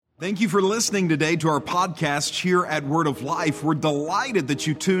Thank you for listening today to our podcast here at Word of Life. We're delighted that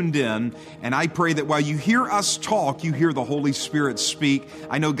you tuned in, and I pray that while you hear us talk, you hear the Holy Spirit speak.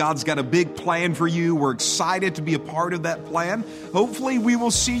 I know God's got a big plan for you. We're excited to be a part of that plan. Hopefully, we will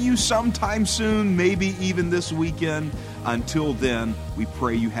see you sometime soon, maybe even this weekend. Until then, we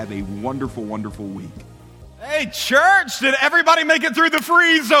pray you have a wonderful, wonderful week. Hey, church, did everybody make it through the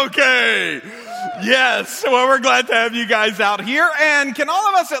freeze okay? Yes, well, we're glad to have you guys out here. And can all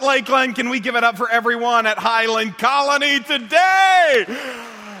of us at Lakeland, can we give it up for everyone at Highland Colony today?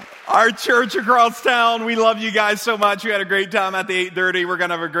 Our church across town, we love you guys so much. We had a great time at the 8:30. We're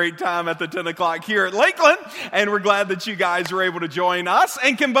going to have a great time at the 10 o'clock here at Lakeland. And we're glad that you guys were able to join us.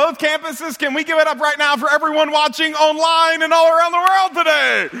 And can both campuses, can we give it up right now for everyone watching online and all around the world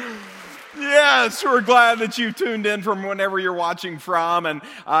today? Yes, we're glad that you tuned in from whenever you're watching from. And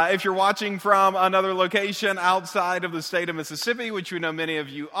if you're watching from another location outside of the state of Mississippi, which we know many of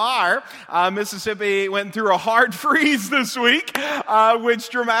you are, Mississippi went through a hard freeze this week, which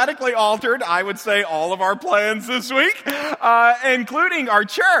dramatically altered, I would say, all of our plans this week, including our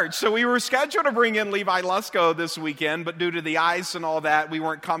church. So we were scheduled to bring in Levi Lusko this weekend, but due to the ice and all that, we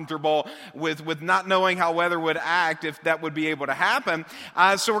weren't comfortable with not knowing how weather would act, if that would be able to happen.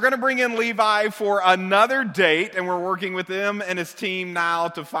 So we're going to bring in Levi for another date, and we're working with him and his team now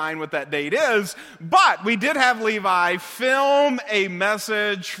to find what that date is. But we did have Levi film a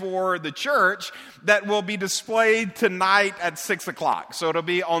message for the church that will be displayed tonight at 6 o'clock. So it'll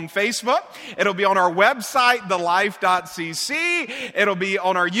be on Facebook. It'll be on our website, thelife.cc. It'll be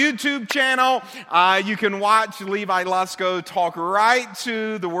on our YouTube channel. You can watch Levi Lusko talk right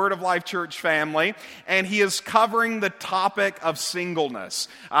to the Word of Life Church family. And he is covering the topic of singleness.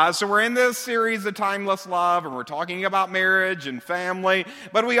 So we're in this series of Timeless Love, and we're talking about marriage and family.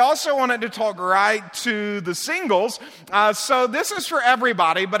 But we also wanted to talk right to the singles. So this is for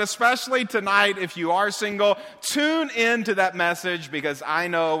everybody, but especially tonight, if you are single, tune into that message, because I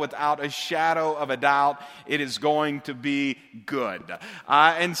know without a shadow of a doubt, it is going to be good.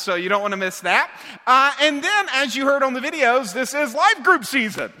 And so you don't want to miss that. And then, as you heard on the videos, this is life group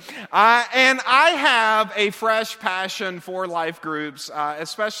season. And I have a fresh passion for life groups,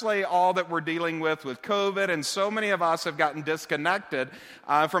 especially all that we're dealing with COVID. And so many of us have gotten disconnected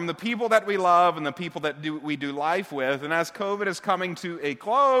from the people that we love and the people that we do life with. And as COVID is coming to a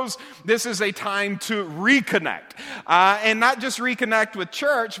close, this is a time to reconnect. And not just reconnect with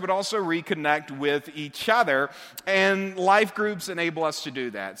church, but also reconnect with each other. And life groups enable us to do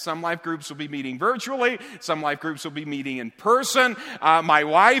that. Some life groups will be meeting virtually. Some life groups will be meeting in person. My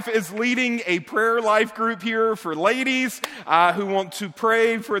wife is leading a prayer life group here for ladies who want to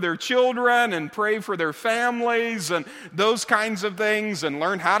pray for their children and pray for their families and those kinds of things and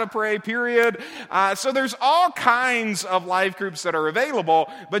learn how to pray, period. So there's all kinds of life groups that are available,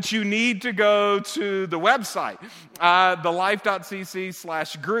 but you need to go to the website,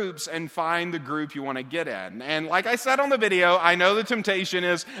 thelife.cc/groups, and find the group you want to get in. And like I said on the video, I know the temptation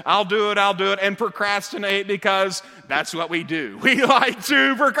is, I'll do it, and procrastinate, because that's what we do. We like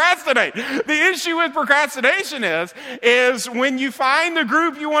to procrastinate. The issue with procrastination is when you find the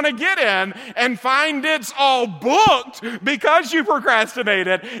group you want to get in and find it's all booked because you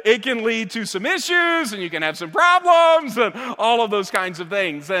procrastinated, it can lead to some issues, and you can have some problems and all of those kinds of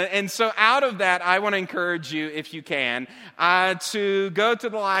things. And so out of that, I want to encourage you, if you can, to go to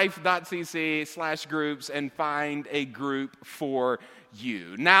thelife.cc/groups and find a group for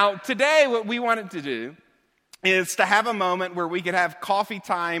you. Now, today, what we wanted to do is to have a moment where we could have coffee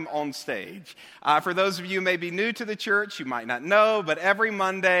time on stage. For those of you who may be new to the church, you might not know, but every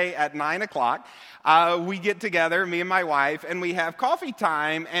Monday at 9 o'clock, we get together, me and my wife, and we have coffee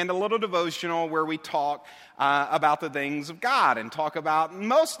time and a little devotional where we talk about the things of God and talk about,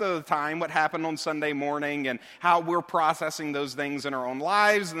 most of the time, what happened on Sunday morning and how we're processing those things in our own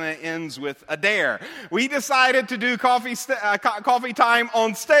lives, and then it ends with a dare. We decided to do coffee time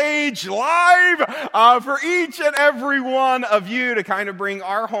on stage live for each and every one of you to kind of bring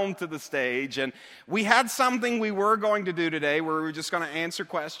our home to the stage. And we had something we were going to do today where we were just going to answer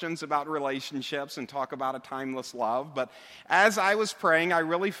questions about relationships and talk about a timeless love. But as I was praying, I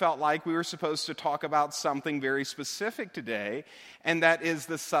really felt like we were supposed to talk about something very specific today, and that is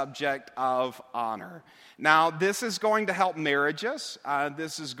the subject of honor. Now, this is going to help marriages.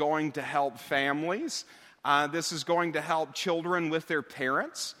 This is going to help families. This is going to help children with their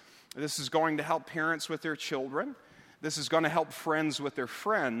parents. This is going to help parents with their children. This is going to help friends with their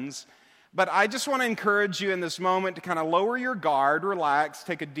friends. But I just want to encourage you in this moment to kind of lower your guard, relax,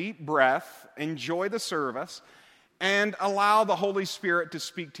 take a deep breath, enjoy the service, and allow the Holy Spirit to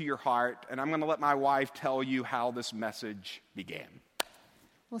speak to your heart. And I'm going to let my wife tell you how this message began.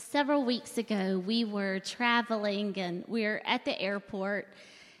 Well, several weeks ago, we were traveling and we were at the airport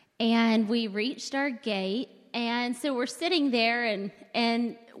and we reached our gate. And so we're sitting there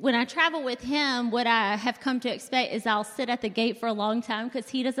and when I travel with him, what I have come to expect is I'll sit at the gate for a long time because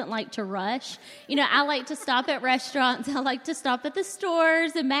he doesn't like to rush. You know, I like to stop at restaurants. I like to stop at the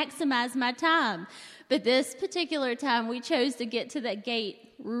stores and maximize my time. But this particular time, we chose to get to that gate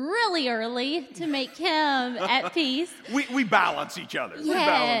really early to make him at peace. We balance each other.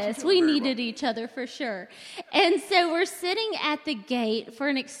 Yes, we needed each other for sure. And so we're sitting at the gate for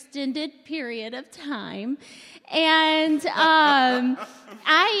an extended period of time. And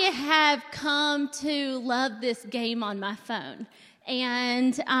I have come to love this game on my phone.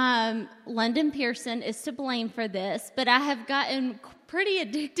 And London Pearson is to blame for this, but I have gotten pretty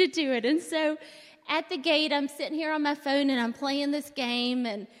addicted to it. And so at the gate, I'm sitting here on my phone and I'm playing this game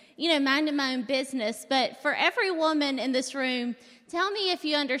and, you know, minding my own business. But for every woman in this room, tell me if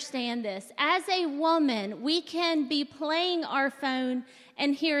you understand this. As a woman, we can be playing our phone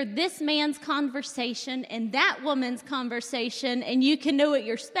and hear this man's conversation and that woman's conversation, and you can know what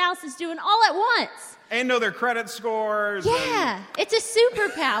your spouse is doing all at once. And know their credit scores. Yeah, it's a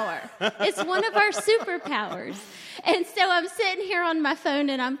superpower. It's one of our superpowers. And so I'm sitting here on my phone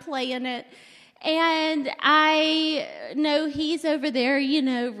and I'm playing it. And I know he's over there, you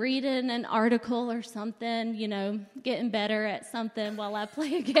know, reading an article or something, you know, getting better at something while I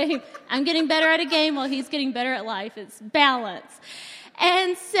play a game. I'm getting better at a game while he's getting better at life. It's balance.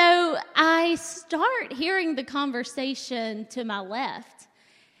 And so I start hearing the conversation to my left.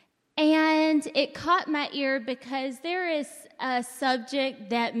 And it caught my ear because there is a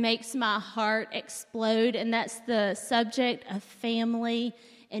subject that makes my heart explode, and that's the subject of family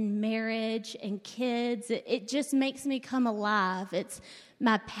and marriage and kids. It just makes me come alive. It's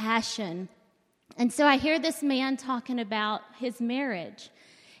my passion. And so I hear this man talking about his marriage.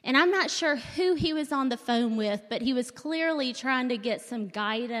 And I'm not sure who he was on the phone with, but he was clearly trying to get some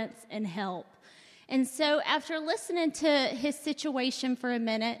guidance and help. And so after listening to his situation for a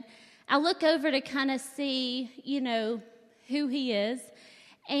minute, I look over to kind of see, you know, who he is.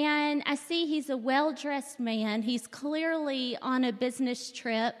 And I see he's a well-dressed man. He's clearly on a business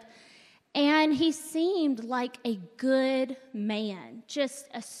trip. And he seemed like a good man, just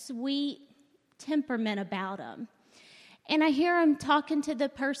a sweet temperament about him. And I hear him talking to the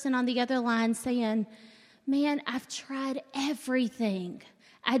person on the other line saying, man, I've tried everything.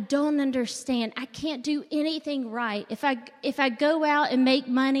 I don't understand. I can't do anything right. If I go out and make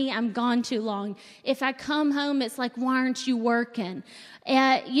money, I'm gone too long. If I come home, it's like, why aren't you working?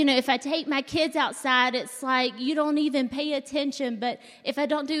 You know, if I take my kids outside, it's like, you don't even pay attention. But if I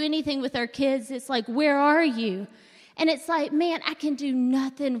don't do anything with our kids, it's like, where are you? And it's like, man, I can do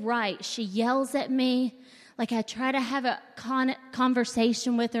nothing right. She yells at me. Like, I try to have a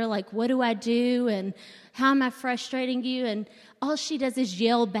conversation with her, like, what do I do? And how am I frustrating you? And all she does is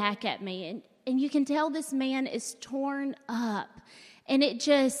yell back at me. And you can tell this man is torn up. And it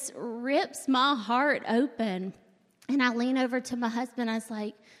just rips my heart open. And I lean over to my husband. I was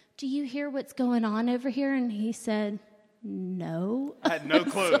like, do you hear what's going on over here? And he said, no. I had no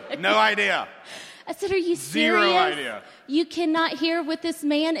clue. No idea. I said, are you serious? Zero idea. You cannot hear what this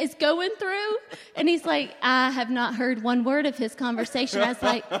man is going through? And he's like, I have not heard one word of his conversation. I was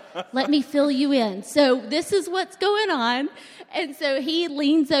like, let me fill you in. So this is what's going on. And so he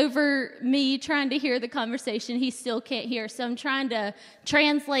leans over me trying to hear the conversation. He still can't hear. So I'm trying to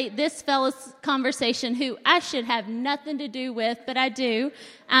translate this fellow's conversation, who I should have nothing to do with, but I do.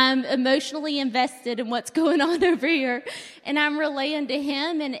 I'm emotionally invested in what's going on over here. And I'm relaying to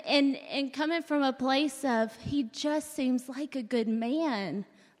him and coming from a place of, he just seems like a good man.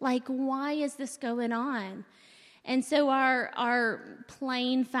 Like, why is this going on? And so our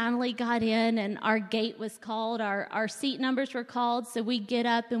plane finally got in and our gate was called. Our seat numbers were called. So we get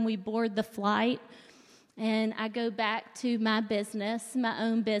up and we board the flight. And I go back to my business, my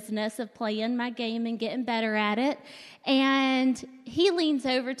own business of playing my game and getting better at it. And he leans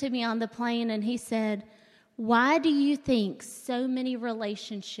over to me on the plane and he said, why do you think so many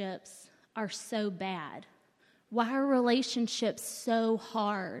relationships are so bad? Why are relationships so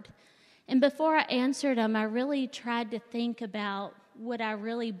hard? And before I answered him, I really tried to think about what I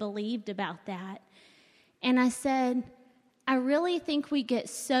really believed about that. And I said, I really think we get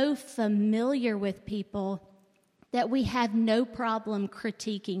so familiar with people that we have no problem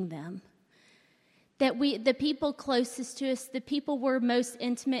critiquing them. That the people closest to us, the people we're most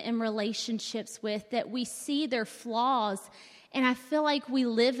intimate in relationships with, that we see their flaws. And I feel like we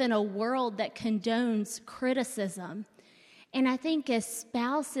live in a world that condones criticism. And I think as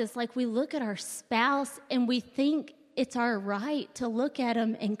spouses, like, we look at our spouse and we think it's our right to look at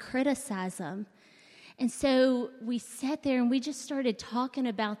them and criticize them. And so we sat there and we just started talking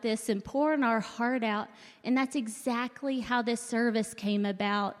about this and pouring our heart out. And that's exactly how this service came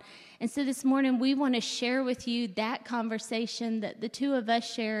about. And so this morning we want to share with you that conversation that the two of us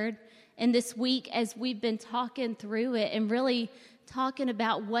shared. And this week as we've been talking through it and really talking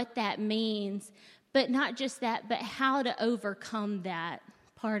about what that means. But not just that, but how to overcome that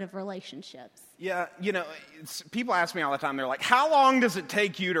part of relationships. Yeah, people ask me all the time, they're like, how long does it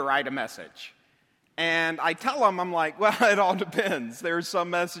take you to write a message? And I tell them, I'm like, well, it all depends. There's some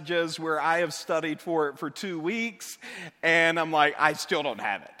messages where I have studied for it for 2 weeks, and I'm like, I still don't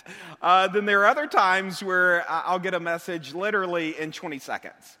have it. Then there are other times where I'll get a message literally in 20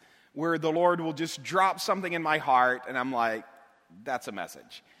 seconds, where the Lord will just drop something in my heart, and I'm like, that's a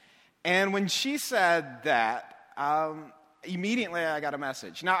message. And when she said that, immediately I got a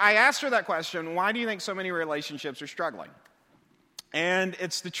message. Now, I asked her that question, why do you think so many relationships are struggling? And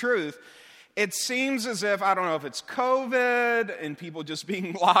it's the truth. It seems as if, I don't know if it's COVID and people just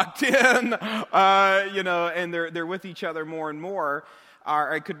being locked in, and they're with each other more and more.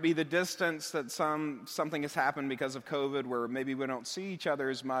 Or it could be the distance that something has happened because of COVID where maybe we don't see each other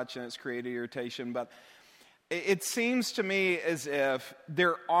as much and it's created irritation. But it seems to me as if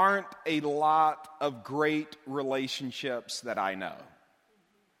there aren't a lot of great relationships that I know.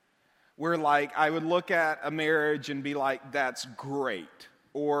 Where like I would look at a marriage and be like, that's great.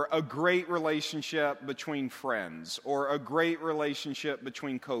 Or a great relationship between friends, or a great relationship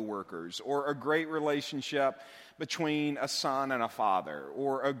between coworkers, or a great relationship between a son and a father,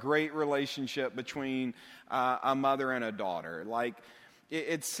 or a great relationship between a mother and a daughter. Like,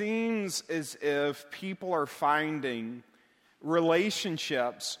 it seems as if people are finding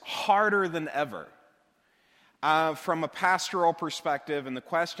relationships harder than ever. From a pastoral perspective and the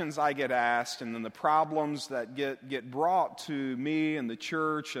questions I get asked and then the problems that get brought to me and the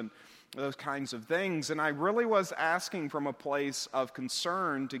church and those kinds of things. And I really was asking from a place of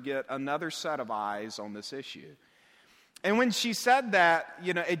concern to get another set of eyes on this issue. And when she said that,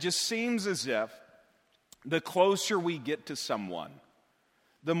 it just seems as if the closer we get to someone,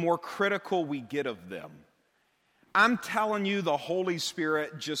 the more critical we get of them. I'm telling you, the Holy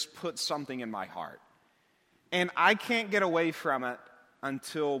Spirit just put something in my heart. And I can't get away from it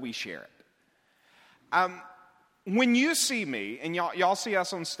until we share it. When you see me, and y'all see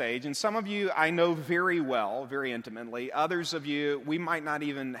us on stage, and some of you I know very well, very intimately. Others of you, we might not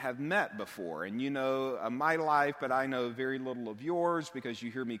even have met before. And you know my life, but I know very little of yours because you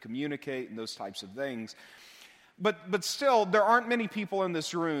hear me communicate and those types of things. But still, there aren't many people in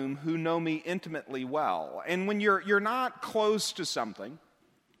this room who know me intimately well. And when you're not close to something,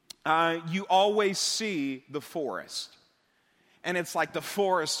 you always see the forest. And it's like the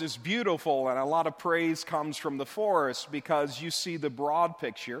forest is beautiful, and a lot of praise comes from the forest because you see the broad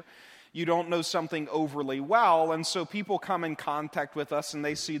picture. You don't know something overly well, and so people come in contact with us and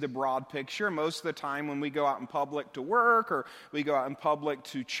they see the broad picture. Most of the time when we go out in public to work or we go out in public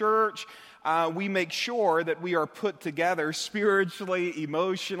to church, we make sure that we are put together spiritually,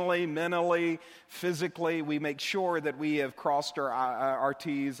 emotionally, mentally, physically. We make sure that we have crossed our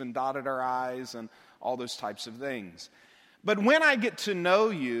T's and dotted our I's and all those types of things. But when I get to know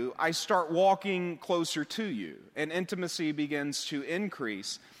you, I start walking closer to you, and intimacy begins to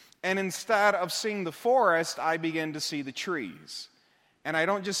increase. And instead of seeing the forest, I begin to see the trees. And I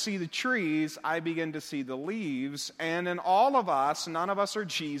don't just see the trees, I begin to see the leaves. And in all of us, none of us are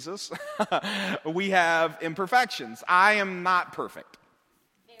Jesus. We have imperfections. I am not perfect.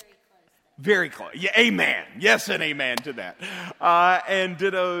 Very close. Yeah, amen. Yes, and amen to that. And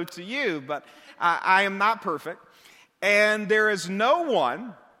ditto to you. But I am not perfect. And there is no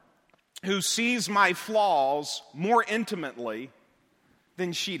one who sees my flaws more intimately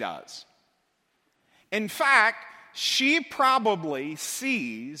than she does. In fact, she probably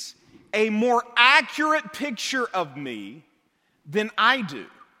sees a more accurate picture of me than I do.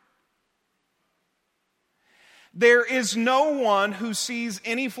 There is no one who sees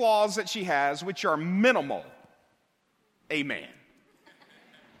any flaws that she has which are minimal. Amen.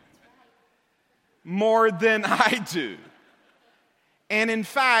 More than I do. And in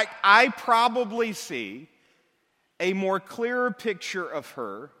fact, I probably see a more clearer picture of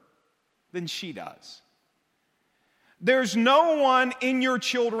her than she does. There's no one in your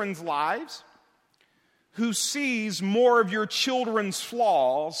children's lives who sees more of your children's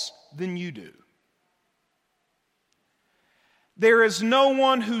flaws than you do. There is no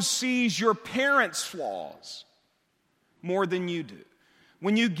one who sees your parents' flaws more than you do.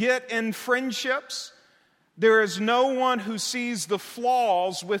 When you get in friendships, there is no one who sees the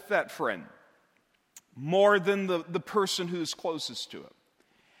flaws with that friend more than the person who's closest to him.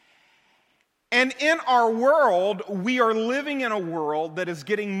 And in our world, we are living in a world that is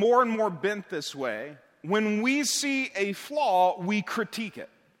getting more and more bent this way. When we see a flaw, we critique it.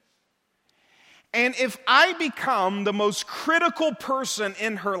 And if I become the most critical person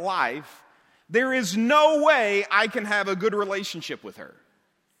in her life, there is no way I can have a good relationship with her.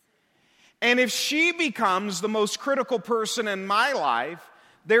 And if she becomes the most critical person in my life,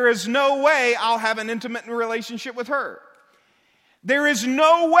 there is no way I'll have an intimate relationship with her. There is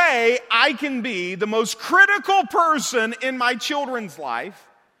no way I can be the most critical person in my children's life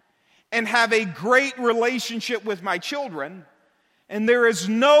and have a great relationship with my children. And there is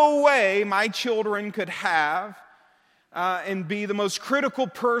no way my children could have and be the most critical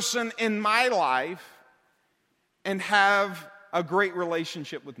person in my life and have a great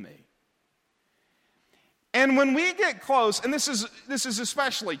relationship with me. And when we get close, and this is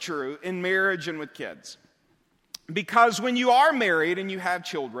especially true in marriage and with kids, because when you are married and you have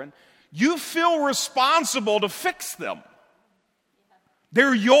children, you feel responsible to fix them.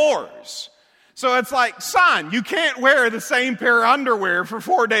 They're yours. So it's like, son, you can't wear the same pair of underwear for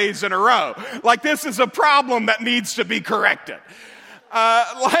 4 days in a row. Like, this is a problem that needs to be corrected.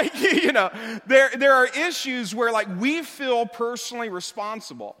 There are issues where, like, we feel personally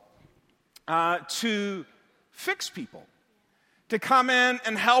responsible to fix people, to come in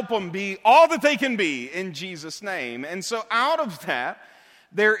and help them be all that they can be in Jesus' name. And so out of that,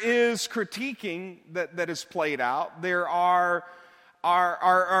 there is critiquing that is played out. There are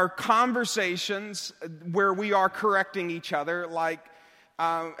conversations where we are correcting each other, like,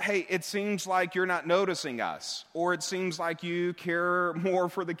 hey, it seems like you're not noticing us, or it seems like you care more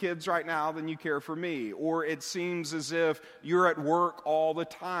for the kids right now than you care for me, or it seems as if you're at work all the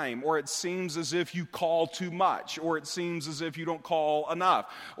time, or it seems as if you call too much, or it seems as if you don't call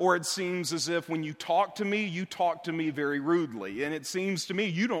enough, or it seems as if when you talk to me very rudely, and it seems to me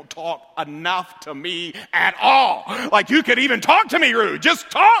you don't talk enough to me at all. Like, you could even talk to me rude.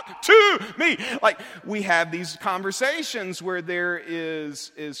 Just talk to me. Like, we have these conversations where there is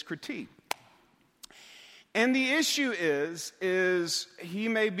critique. And the issue is he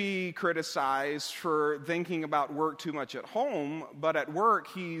may be criticized for thinking about work too much at home, but at work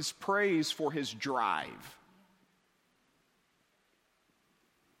he's praised for his drive.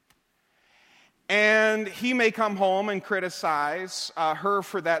 And he may come home and criticize her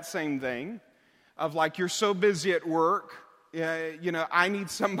for that same thing, of like, you're so busy at work, I need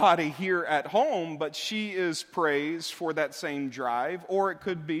somebody here at home, but she is praised for that same drive. Or it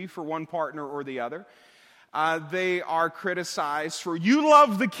could be for one partner or the other. They are criticized for, you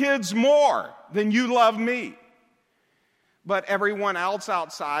love the kids more than you love me. But everyone else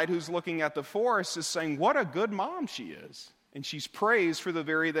outside who's looking at the forest is saying, what a good mom she is. And she's praised for the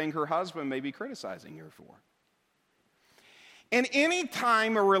very thing her husband may be criticizing her for. And any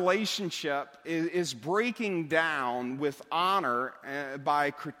time a relationship is breaking down with honor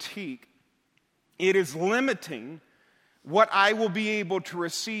by critique, it is limiting what I will be able to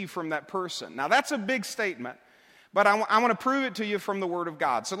receive from that person. Now, that's a big statement, but I want to prove it to you from the Word of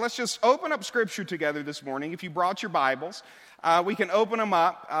God. So let's just open up Scripture together this morning. If you brought your Bibles, we can open them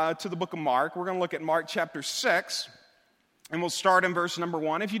up to the book of Mark. We're going to look at Mark chapter 6, and we'll start in verse number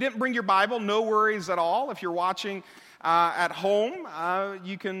 1. If you didn't bring your Bible, no worries at all. If you're watching at home,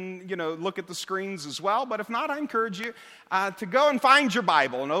 you can, look at the screens as well. But if not, I encourage you to go and find your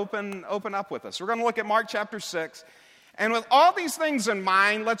Bible and open up with us. We're going to look at Mark chapter 6. And with all these things in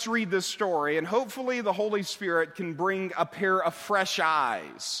mind, let's read this story. And hopefully the Holy Spirit can bring a pair of fresh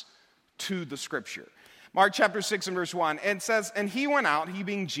eyes to the Scripture. Mark chapter 6 and verse 1. It says, and he went out, he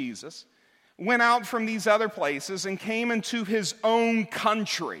being Jesus, went out from these other places and came into his own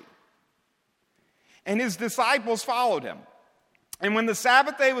country. And his disciples followed him. And when the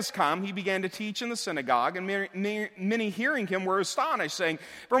Sabbath day was come, he began to teach in the synagogue, and many hearing him were astonished, saying,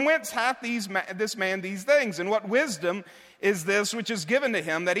 from whence hath this man these things? And what wisdom is this which is given to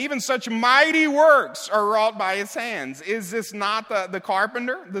him, that even such mighty works are wrought by his hands? Is this not the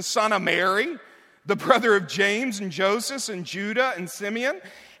carpenter, the son of Mary, the brother of James and Joseph and Judah and Simeon?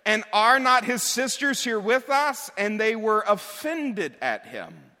 And are not his sisters here with us? And they were offended at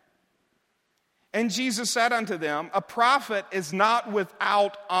him. And Jesus said unto them, a prophet is not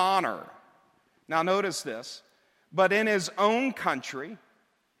without honor. Now notice this, but in his own country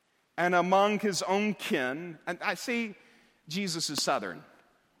and among his own kin. And I see Jesus is Southern,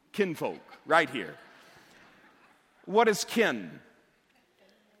 kinfolk, right here. What is kin?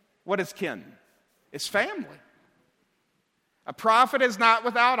 What is kin? It's family. A prophet is not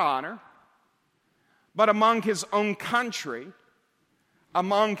without honor, but among his own country,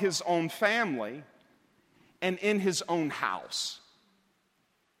 among his own family, and in his own house.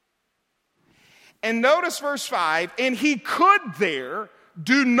 And notice verse 5, and he could there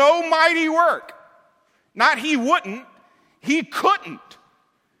do no mighty work. Not he wouldn't, he couldn't.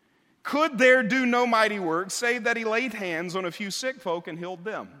 Could there do no mighty work, save that he laid hands on a few sick folk and healed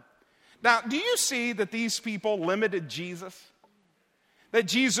them. Now, do you see that these people limited Jesus? That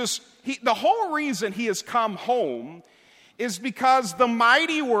Jesus, the whole reason he has come home is because the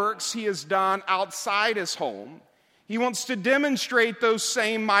mighty works he has done outside his home, he wants to demonstrate those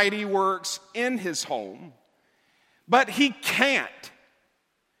same mighty works in his home, but he can't.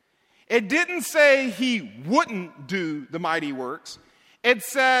 It didn't say he wouldn't do the mighty works. It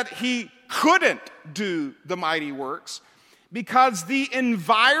said he couldn't do the mighty works because the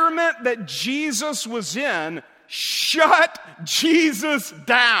environment that Jesus was in shut Jesus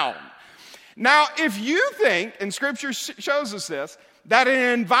down. Now, if you think, and Scripture shows us this, that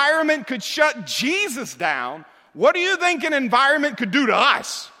an environment could shut Jesus down, what do you think an environment could do to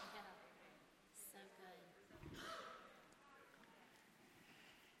us?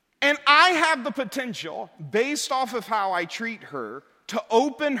 And I have the potential, based off of how I treat her, to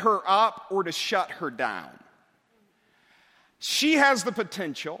open her up or to shut her down. She has the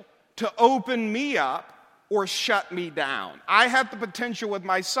potential to open me up or shut me down. I have the potential with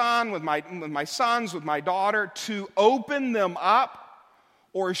my son, with my sons, with my daughter, to open them up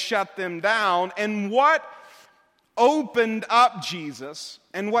or shut them down. And what opened up Jesus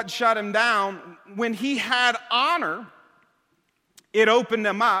and what shut him down, when he had honor, it opened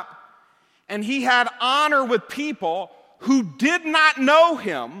him up, and he had honor with people who did not know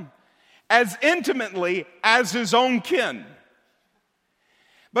him as intimately as his own kin.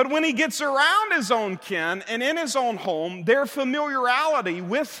 But when he gets around his own kin and in his own home, their familiarity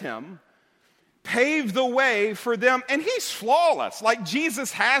with him paved the way for them. And he's flawless. Like,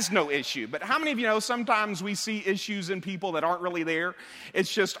 Jesus has no issue. But how many of you know sometimes we see issues in people that aren't really there?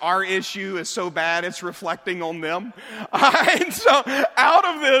 It's just our issue is so bad it's reflecting on them. And so out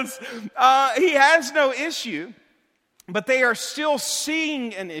of this, he has no issue. But they are still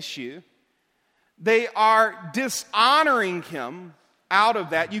seeing an issue. They are dishonoring him out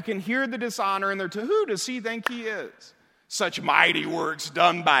of that. You can hear the dishonor in there. To who does he think he is? Such mighty works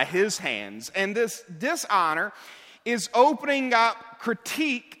done by his hands. And this dishonor is opening up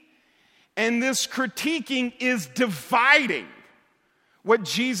critique, and this critiquing is dividing what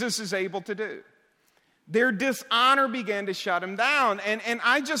Jesus is able to do. Their dishonor began to shut him down. And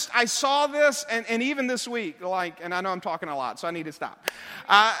I saw this, and even this week, and I know I'm talking a lot, so I need to stop.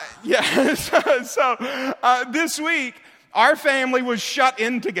 This week, our family was shut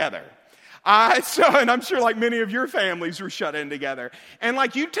in together. And I'm sure like many of your families were shut in together. And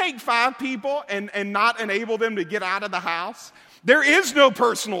like you take 5 people and not enable them to get out of the house, there is no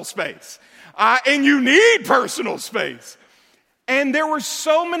personal space. And you need personal space. And there were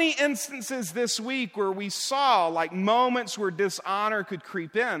so many instances this week where we saw like moments where dishonor could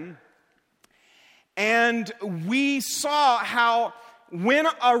creep in. And we saw how when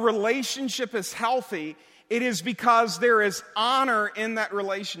a relationship is healthy, it is because there is honor in that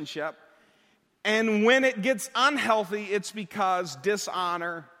relationship. And when it gets unhealthy, it's because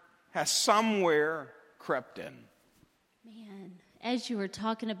dishonor has somewhere crept in. Man, as you were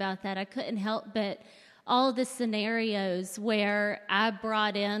talking about that, I couldn't help but all the scenarios where I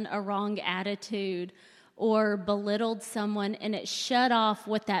brought in a wrong attitude or belittled someone and it shut off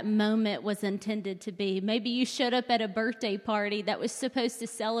what that moment was intended to be. Maybe you showed up at a birthday party that was supposed to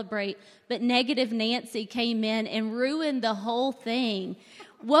celebrate, but negative Nancy came in and ruined the whole thing.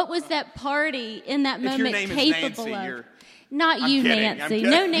 What was that party in that moment capable of? Not you, Nancy.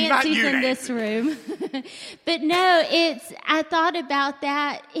 No Nancy's in this room. But no, I thought about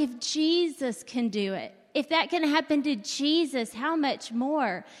that. If Jesus can do it, if that can happen to Jesus, how much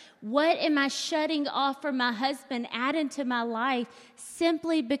more? What am I shutting off from my husband, adding to my life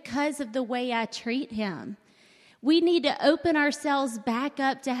simply because of the way I treat him? We need to open ourselves back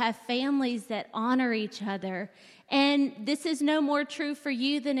up to have families that honor each other. And this is no more true for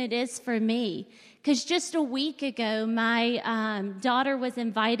you than it is for me. Because just a week ago, my daughter was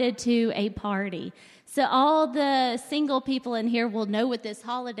invited to a party. So all the single people in here will know what this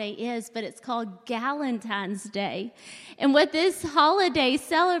holiday is, but it's called Galentine's Day. And what this holiday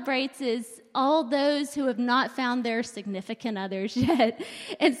celebrates is all those who have not found their significant others yet.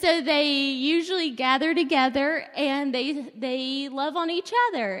 And so they usually gather together and they love on each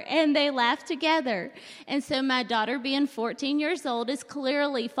other and they laugh together. And so my daughter, being 14 years old,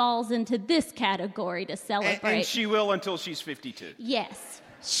 clearly falls into this category to celebrate. And she will until she's 52. Yes.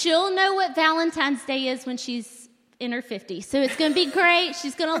 She'll know what Valentine's Day is when she's in her 50s. So it's going to be great.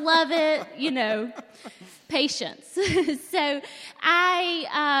 She's going to love it, patience. So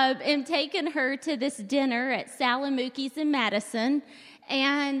I am taking her to this dinner at Salamukie's in Madison.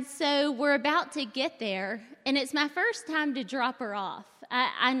 And so we're about to get there, and it's my first time to drop her off.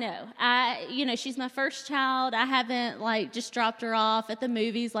 I know. She's my first child. I haven't, just dropped her off at the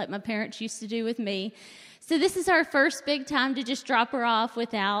movies like my parents used to do with me. So this is our first big time to just drop her off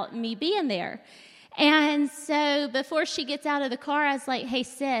without me being there. And so before she gets out of the car, I was like, hey,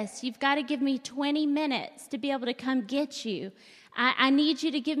 sis, you've got to give me 20 minutes to be able to come get you. I need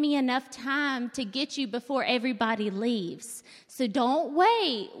you to give me enough time to get you before everybody leaves. So don't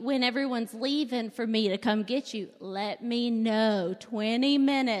wait when everyone's leaving for me to come get you. Let me know 20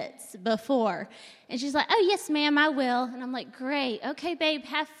 minutes before. And she's like, oh, yes, ma'am, I will. And I'm like, great. Okay, babe,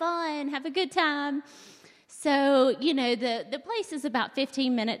 have fun. Have a good time. So, the place is about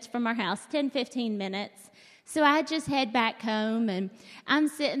 15 minutes from our house, 10, 15 minutes. So I just head back home, and I'm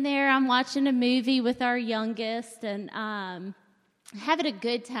sitting there. I'm watching a movie with our youngest, and having a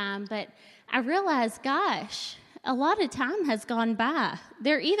good time, but I realized, gosh, a lot of time has gone by.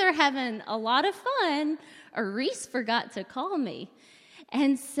 They're either having a lot of fun or Reese forgot to call me.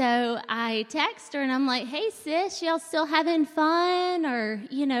 And so I text her and I'm like, hey, sis, y'all still having fun? Or,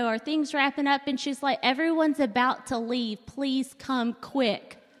 are things wrapping up? And she's like, everyone's about to leave. Please come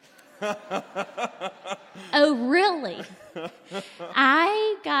quick. Oh, really?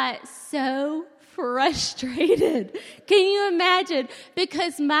 I got so frustrated. Can you imagine?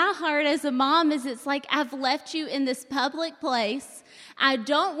 Because my heart as a mom is, it's like, I've left you in this public place. I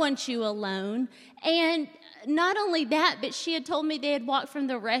don't want you alone. And not only that, but she had told me they had walked from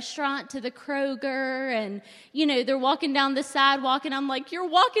the restaurant to the Kroger, and, they're walking down the sidewalk, and I'm like, you're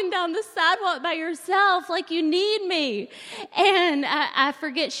walking down the sidewalk by yourself, like you need me. And I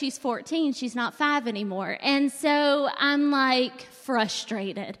forget she's 14. She's not 5 anymore. And so I'm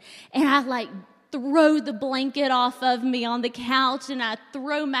frustrated, and I throw the blanket off of me on the couch, and I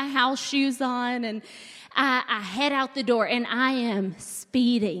throw my house shoes on, and I head out the door, and I am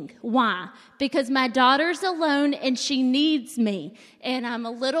speeding. Why? Because my daughter's alone, and she needs me, and I'm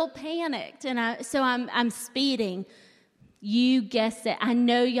a little panicked, and so I'm speeding. You guessed it. I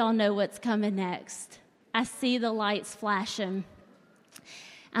know y'all know what's coming next. I see the lights flashing.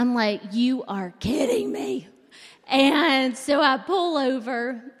 I'm like, you are kidding me. And so I pull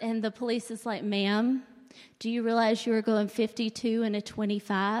over, and the police is like, ma'am, do you realize you were going 52 and a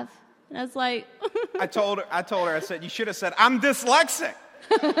 25? And I was like... I told her, I said, you should have said, I'm dyslexic.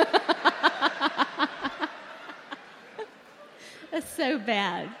 That's so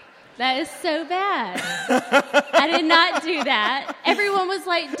bad. That is so bad. I did not do that. Everyone was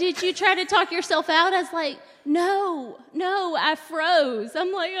like, did you try to talk yourself out? I was like, no, I froze.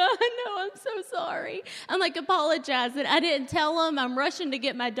 I'm like, oh, no, I'm so sorry. I'm apologizing. I didn't tell him. I'm rushing to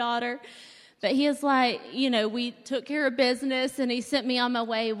get my daughter. But he was like, we took care of business, and he sent me on my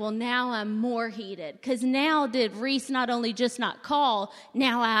way. Well, now I'm more heated, because now did Reese not only just not call,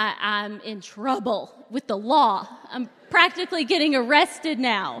 now I'm in trouble with the law. I'm practically getting arrested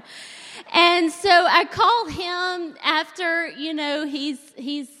now. And so I call him after, he's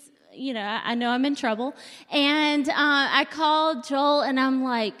I know I'm in trouble. And I called Joel, and I'm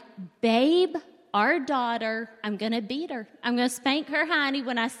like, babe, our daughter, I'm going to beat her. I'm going to spank her hiney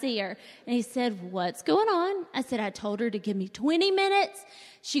when I see her. And he said, what's going on? I said, I told her to give me 20 minutes.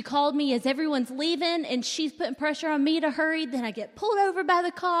 She called me as everyone's leaving, and she's putting pressure on me to hurry. Then I get pulled over by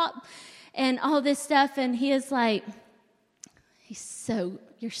the cop and all this stuff. And he is like,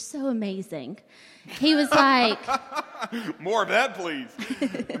 you're so amazing. He was like... More of that, please.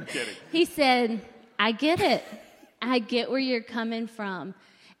 I'm kidding. He said, I get it. I get where you're coming from.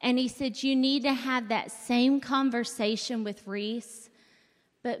 And he said, you need to have that same conversation with Reese,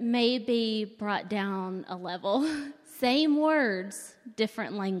 but maybe brought down a level. Same words,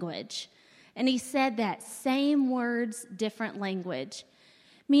 different language. And he said that, same words, different language.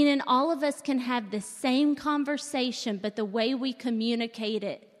 Meaning all of us can have the same conversation, but the way we communicate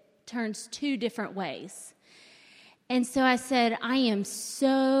it turns 2 different ways. And so I said, I am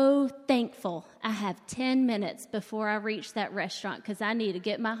so thankful I have 10 minutes before I reach that restaurant, because I need to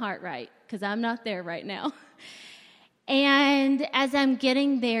get my heart right, because I'm not there right now. And as I'm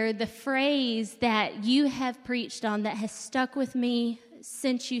getting there, the phrase that you have preached on that has stuck with me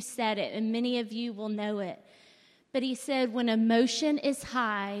since you said it, and many of you will know it. But he said, when emotion is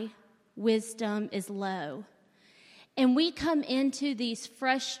high, wisdom is low. And we come into these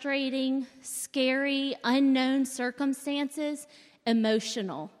frustrating, scary, unknown circumstances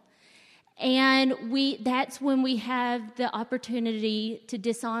emotional. And that's when we have the opportunity to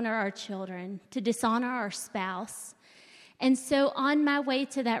dishonor our children, to dishonor our spouse. And so on my way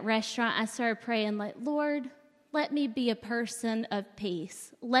to that restaurant, I started praying, like, Lord, let me be a person of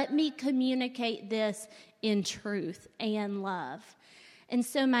peace. Let me communicate this in truth and love. And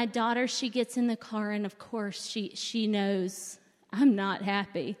so my daughter, she gets in the car, and of course she knows I'm not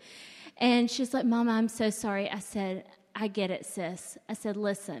happy. And she's like, Mama, I'm so sorry. I said, I get it, sis. I said,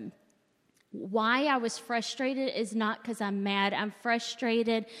 listen, why I was frustrated is not because I'm mad. I'm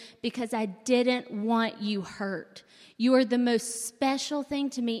frustrated because I didn't want you hurt. You are the most special thing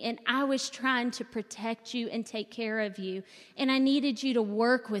to me, and I was trying to protect you and take care of you, and I needed you to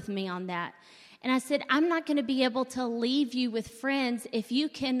work with me on that. And I said, I'm not going to be able to leave you with friends if you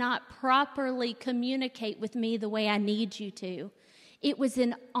cannot properly communicate with me the way I need you to. It was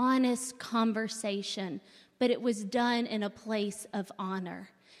an honest conversation, but it was done in a place of honor.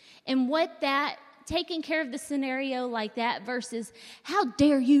 And taking care of the scenario like that versus, how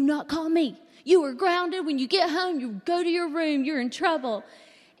dare you not call me? You were grounded. When you get home, you go to your room, you're in trouble.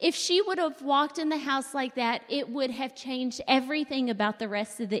 If she would have walked in the house like that, it would have changed everything about the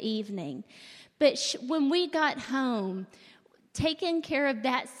rest of the evening. But when we got home, taking care of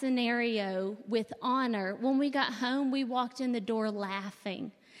that scenario with honor, when we got home, we walked in the door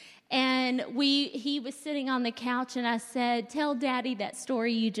laughing. And he was sitting on the couch, and I said, tell Daddy that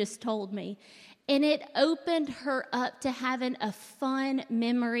story you just told me. And it opened her up to having a fun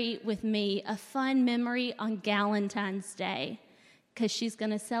memory with me, a fun memory on Galentine's Day, because she's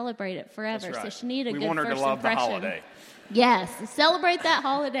going to celebrate it forever. That's right. So she needed a good We want her first to love impression. the holiday. Yes, celebrate that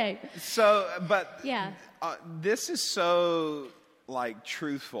holiday. So, but Yeah. This is so, like,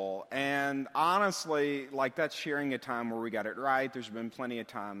 truthful. And honestly, like, that's sharing a time where we got it right. There's been plenty of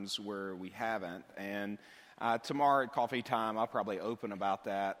times where we haven't. And tomorrow at coffee time, I'll probably open about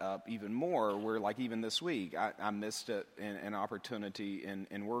that up even more, where, like, even this week, I missed it an opportunity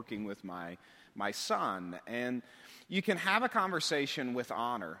in working with my son. And you can have a conversation with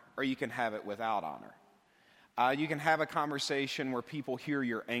honor, or you can have it without honor. You can have a conversation where people hear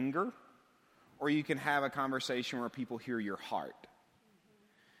your anger, or you can have a conversation where people hear your heart.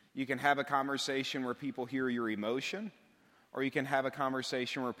 You can have a conversation where people hear your emotion, or you can have a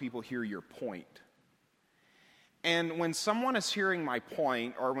conversation where people hear your point. And when someone is hearing my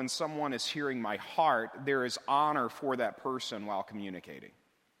point, or when someone is hearing my heart, there is honor for that person while communicating.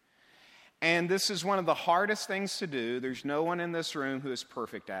 And this is one of the hardest things to do. There's no one in this room who is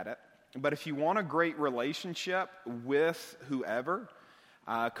perfect at it. But if you want a great relationship with whoever,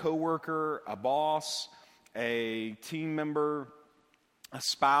 a coworker, a boss, a team member, a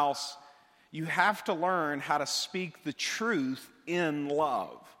spouse, you have to learn how to speak the truth in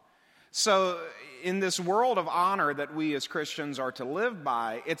love. So in this world of honor that we as Christians are to live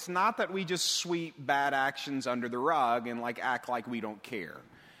by, it's not that we just sweep bad actions under the rug and act like we don't care.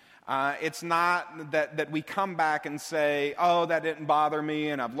 It's not that we come back and say, oh, that didn't bother me,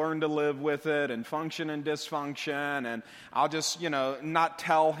 and I've learned to live with it, and function and dysfunction, and I'll just, not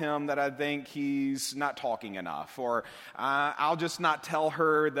tell him that I think he's not talking enough, or I'll just not tell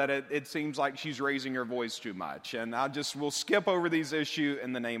her that it seems like she's raising her voice too much, and we'll skip over these issues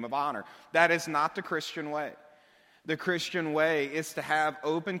in the name of honor. That is not the Christian way. The Christian way is to have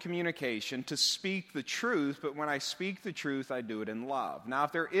open communication, to speak the truth, but when I speak the truth, I do it in love. Now,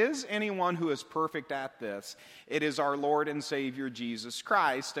 if there is anyone who is perfect at this, it is our Lord and Savior, Jesus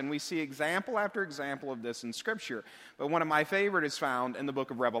Christ, and we see example after example of this in Scripture, but one of my favorite is found in the book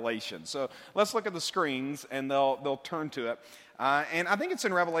of Revelation. So let's look at the screens, and they'll turn to it. And I think it's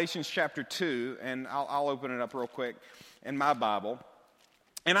in Revelation chapter 2, and I'll open it up real quick in my Bible.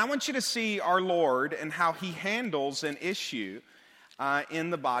 And I want you to see our Lord and how he handles an issue in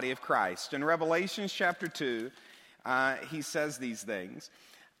the body of Christ. In Revelation chapter 2, he says these things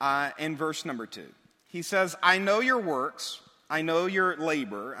in verse number 2. He says, I know your works, I know your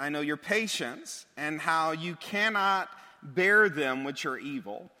labor, I know your patience, and how you cannot bear them which are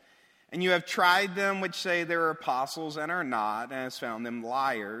evil. And you have tried them which say they are apostles and are not, and has found them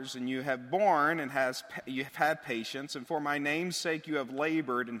liars. And you have borne and you have had patience, and for my name's sake you have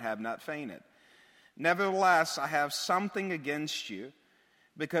labored and have not fainted. Nevertheless, I have something against you,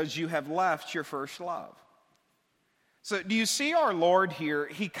 because you have left your first love. So do you see our Lord here?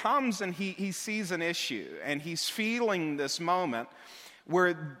 He comes and he sees an issue, and he's feeling this moment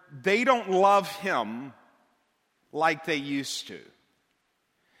where they don't love him like they used to.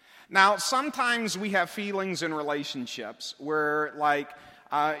 Now, sometimes we have feelings in relationships where,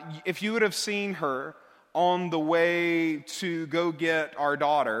 if you would have seen her on the way to go get our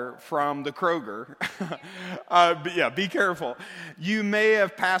daughter from the Kroger, be careful. You may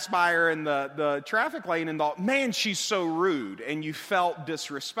have passed by her in the traffic lane and thought, man, she's so rude, and you felt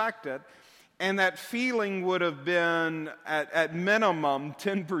disrespected. and that feeling would have been, at minimum,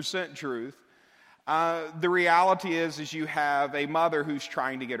 10% truth. The reality is you have a mother who's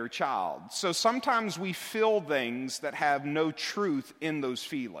trying to get her child. So sometimes we feel things that have no truth in those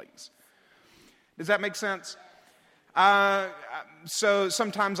feelings. Does that make sense? So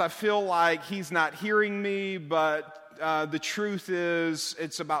sometimes I feel like he's not hearing me, but the truth is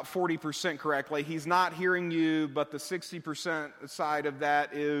it's about 40% correctly. He's not hearing you, but the 60% side of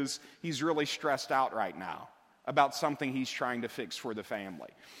that is he's really stressed out right now about something he's trying to fix for the family.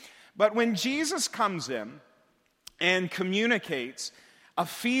 But when Jesus comes in and communicates a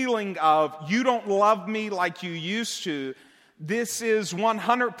feeling of, you don't love me like you used to, this is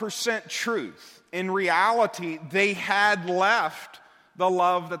 100% truth. In reality, they had left the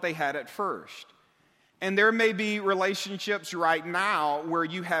love that they had at first. And there may be relationships right now where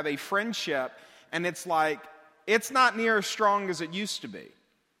you have a friendship and it's like, it's not near as strong as it used to be.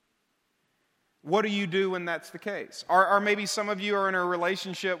 What do you do when that's the case? Or maybe some of you are in a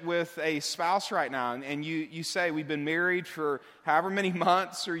relationship with a spouse right now and you say, we've been married for however many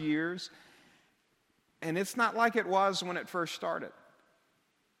months or years, and it's not like it was when it first started.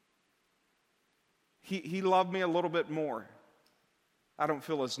 He loved me a little bit more. I don't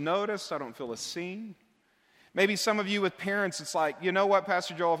feel as noticed. I don't feel as seen. Maybe some of you with parents, it's like, you know what,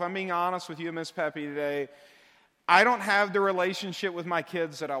 Pastor Joel, if I'm being honest with you and Miss Peppi today, I don't have the relationship with my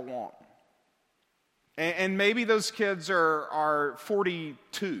kids that I want. And maybe those kids are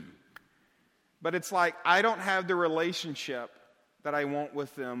 42. But it's like, I don't have the relationship that I want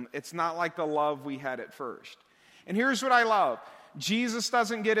with them. It's not like the love we had at first. And here's what I love. Jesus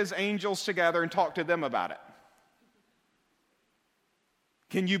doesn't get his angels together and talk to them about it.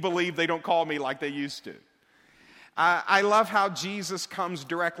 Can you believe they don't call me like they used to? I love how Jesus comes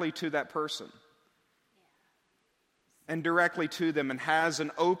directly to that person. And directly to them and has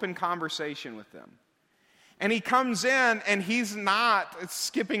an open conversation with them. And he comes in and he's not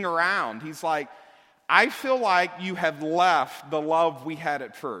skipping around. He's like, I feel like you have left the love we had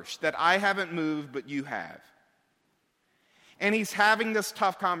at first. That I haven't moved, but you have. And he's having this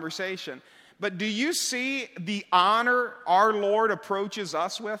tough conversation. But do you see the honor our Lord approaches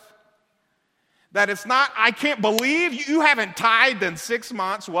us with? That it's not, I can't believe you haven't tithed in 6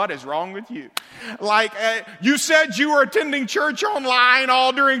 months. What is wrong with you? Like, you said you were attending church online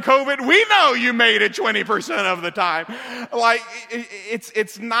all during COVID. We know you made it 20% of the time. Like,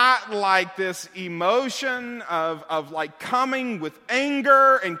 it's not like this emotion of like coming with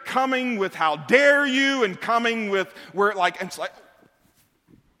anger and coming with how dare you and coming with where like, it's like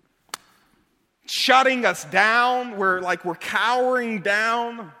shutting us down. We're cowering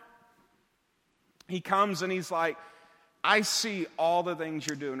down. He comes and he's like, I see all the things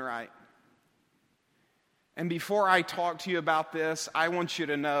you're doing right. And before I talk to you about this, I want you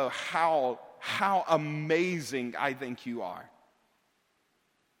to know how amazing I think you are.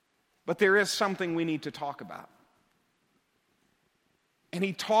 But there is something we need to talk about. And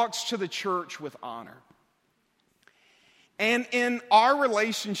he talks to the church with honor. And in our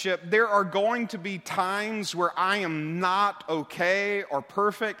relationship, there are going to be times where I am not okay or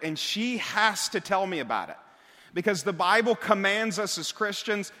perfect, and she has to tell me about it. Because the Bible commands us as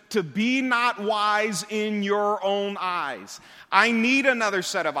Christians to be not wise in your own eyes. I need another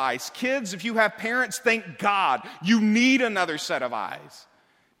set of eyes. Kids, if you have parents, thank God, you need another set of eyes.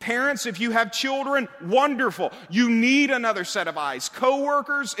 Parents, if you have children, wonderful. You need another set of eyes.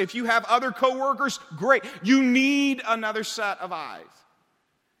 Co-workers, if you have other co-workers, great. You need another set of eyes.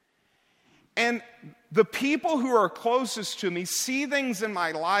 And the people who are closest to me see things in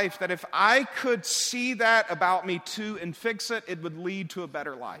my life that if I could see that about me too and fix it, it would lead to a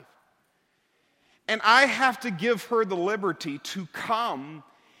better life. And I have to give her the liberty to come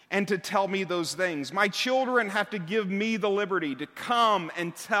and to tell me those things. My children have to give me the liberty to come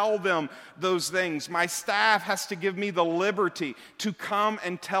and tell them those things. My staff has to give me the liberty to come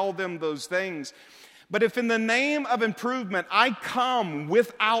and tell them those things. But if in the name of improvement I come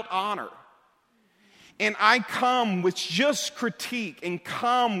without honor, and I come with just critique and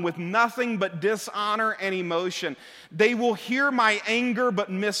come with nothing but dishonor and emotion, they will hear my anger but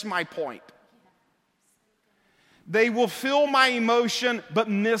miss my point. They will feel my emotion but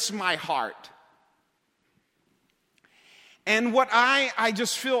miss my heart. And what I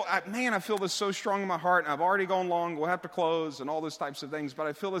just feel, I feel this so strong in my heart, and I've already gone long, we'll have to close and all those types of things, but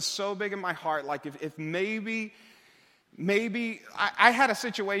I feel this so big in my heart, like if maybe, I had a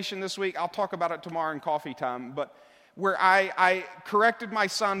situation this week, I'll talk about it tomorrow in coffee time, but where I corrected my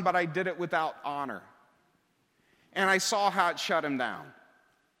son, but I did it without honor. And I saw how it shut him down.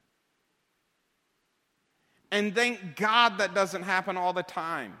 And thank God that doesn't happen all the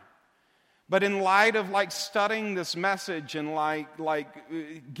time. But in light of like studying this message and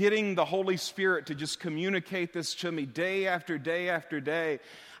like getting the Holy Spirit to just communicate this to me day after day after day,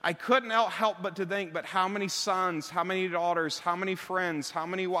 I couldn't help but to think, but how many sons, how many daughters, how many friends, how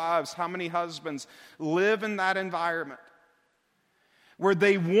many wives, how many husbands live in that environment where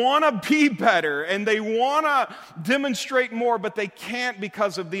they want to be better and they want to demonstrate more, but they can't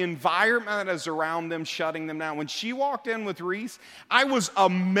because of the environment that is around them shutting them down. When she walked in with Reese, I was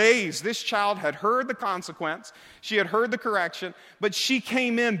amazed. This child had heard the consequence. She had heard the correction, but she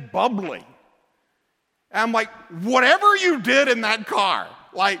came in bubbly. And I'm like, whatever you did in that car,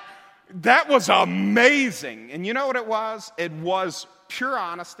 like, that was amazing. And you know what it was? It was pure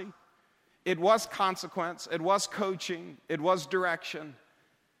honesty. It was consequence, it was coaching, it was direction,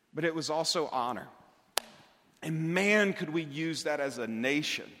 but it was also honor. And man, could we use that as a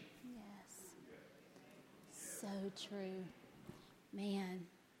nation. Yes. So true. Man.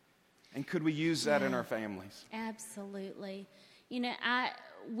 And could we use that in our families? Absolutely. You know,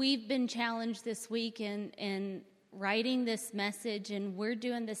 we've been challenged this week in writing this message, and we're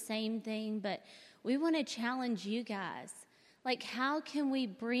doing the same thing, but we want to challenge you guys. Like, how can we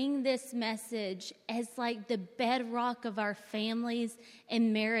bring this message as like the bedrock of our families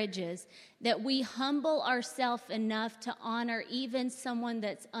and marriages, that we humble ourselves enough to honor even someone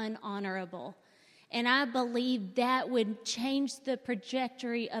that's unhonorable? And I believe that would change the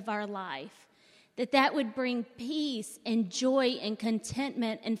trajectory of our life, that would bring peace and joy and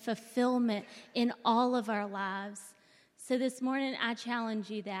contentment and fulfillment in all of our lives. So this morning, I challenge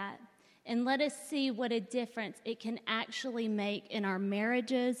you that. And let us see what a difference it can actually make in our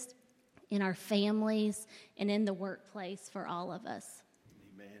marriages, in our families, and in the workplace for all of us.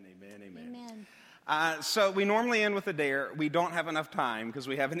 Amen. So we normally end with a dare. We don't have enough time because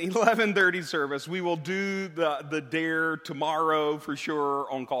we have an 11:30 service. We will do the dare tomorrow for sure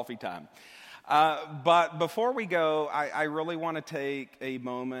on coffee time. But before we go, I really want to take a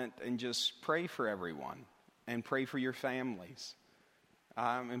moment and just pray for everyone and pray for your families.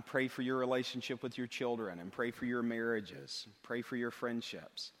 And pray for your relationship with your children, and pray for your marriages, pray for your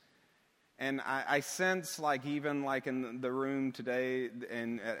friendships. And I sense, like even like in the room today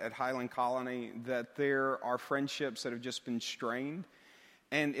and at Highland Colony, that there are friendships that have just been strained,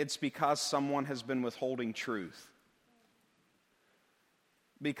 and it's because someone has been withholding truth.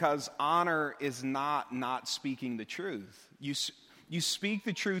 Because honor is not speaking the truth. You speak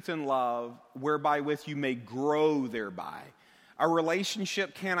the truth in love, whereby with you may grow thereby. A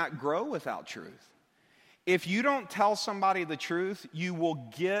relationship cannot grow without truth. If you don't tell somebody the truth, you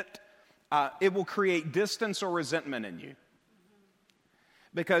will it will create distance or resentment in you.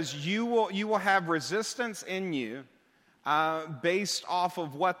 Because you will have resistance in you based off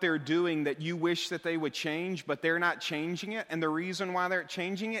of what they're doing that you wish that they would change, but they're not changing it. And the reason why they're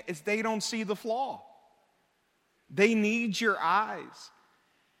changing it is they don't see the flaw. They need your eyes.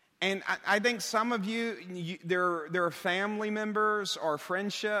 And I think some of you there are family members or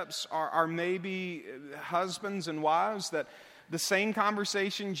friendships or maybe husbands and wives that the same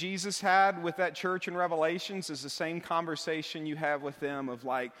conversation Jesus had with that church in Revelations is the same conversation you have with them of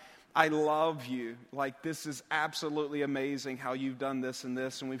like, I love you. Like, this is absolutely amazing how you've done this and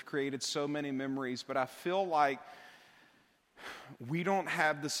this, and we've created so many memories, but I feel like we don't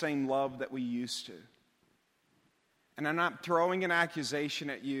have the same love that we used to. And I'm not throwing an accusation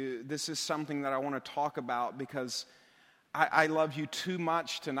at you. This is something that I want to talk about because I love you too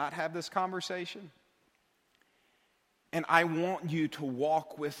much to not have this conversation. And I want you to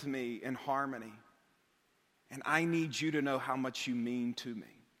walk with me in harmony. And I need you to know how much you mean to me.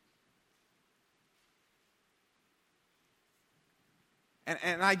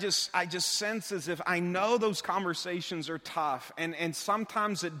 And I just sense as if I know those conversations are tough, and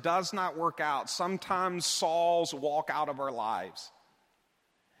sometimes it does not work out. Sometimes Sauls walk out of our lives.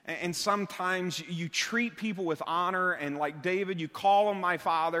 And sometimes you treat people with honor, and like David, you call them my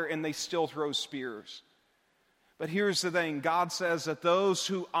father, and they still throw spears. But here's the thing, God says that those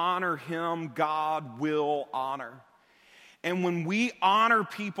who honor him, God will honor. And when we honor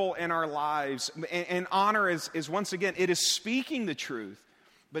people in our lives, and honor is once again, it is speaking the truth,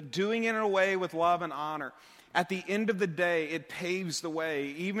 but doing it in a way with love and honor. At the end of the day, it paves the way,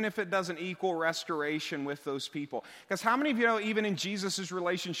 even if it doesn't equal restoration with those people. Because how many of you know, even in Jesus'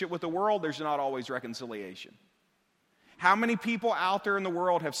 relationship with the world, there's not always reconciliation? How many people out there in the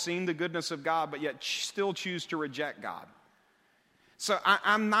world have seen the goodness of God, but yet still choose to reject God? So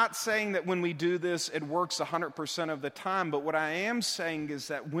I'm not saying that when we do this, it works 100% of the time, but what I am saying is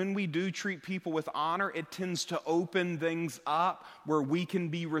that when we do treat people with honor, it tends to open things up where we can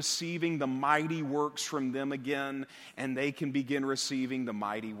be receiving the mighty works from them again, and they can begin receiving the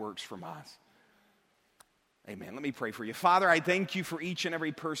mighty works from us. Amen. Let me pray for you. Father, I thank you for each and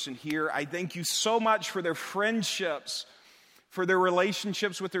every person here. I thank you so much for their friendships, for their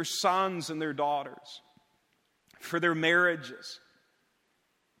relationships with their sons and their daughters, for their marriages.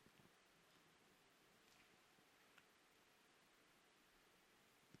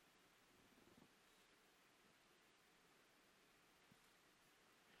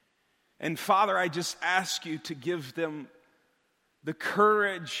 And Father, I just ask you to give them the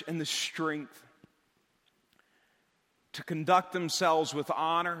courage and the strength to conduct themselves with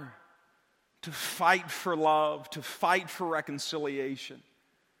honor, to fight for love, to fight for reconciliation,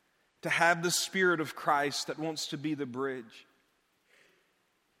 to have the Spirit of Christ that wants to be the bridge.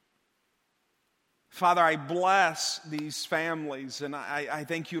 Father, I bless these families, and I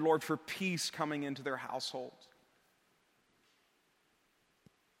thank you, Lord, for peace coming into their households.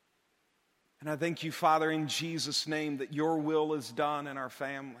 And I thank you, Father, in Jesus' name, that your will is done in our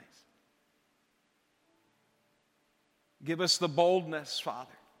families. Give us the boldness,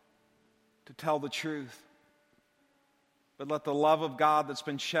 Father, to tell the truth. But let the love of God that's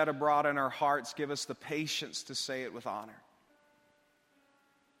been shed abroad in our hearts give us the patience to say it with honor.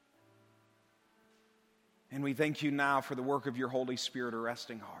 And we thank you now for the work of your Holy Spirit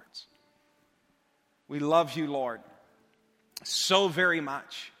arresting hearts. We love you, Lord, so very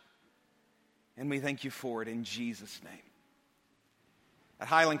much. And we thank you for it in Jesus' name. At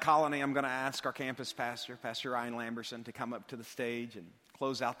Highland Colony, I'm going to ask our campus pastor, Pastor Ryan Lamberson, to come up to the stage and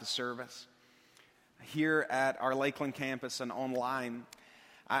close out the service. Here at our Lakeland campus and online,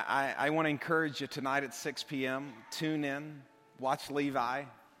 I want to encourage you tonight at 6 p.m., tune in, watch Levi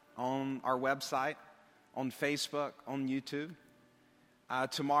on our website, on Facebook, on YouTube.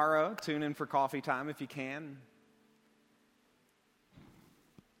 Tomorrow, tune in for coffee time if you can.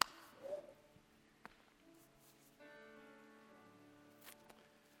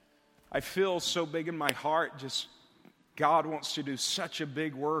 I feel so big in my heart, just God wants to do such a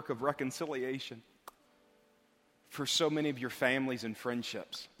big work of reconciliation for so many of your families and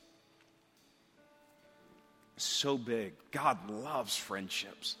friendships. So big. God loves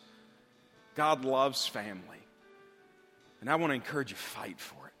friendships. God loves family. And I want to encourage you, fight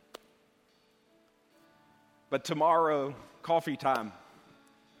for it. But tomorrow, coffee time,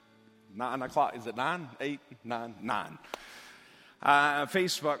 9 o'clock, is it 9? 8, 9, 9.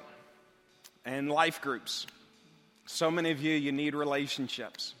 Facebook and life groups. So many of you need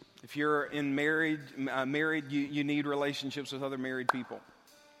relationships. If you're married, you need relationships with other married people.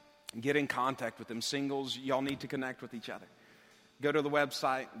 Get in contact with them. Singles, y'all need to connect with each other. Go to the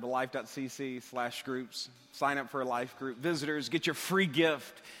website, thelife.cc/groups. Sign up for a life group. Visitors, get your free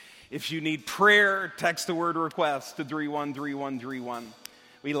gift. If you need prayer, text the word request to 313131.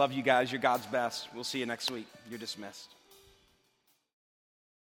 We love you guys. You're God's best. We'll see you next week. You're dismissed.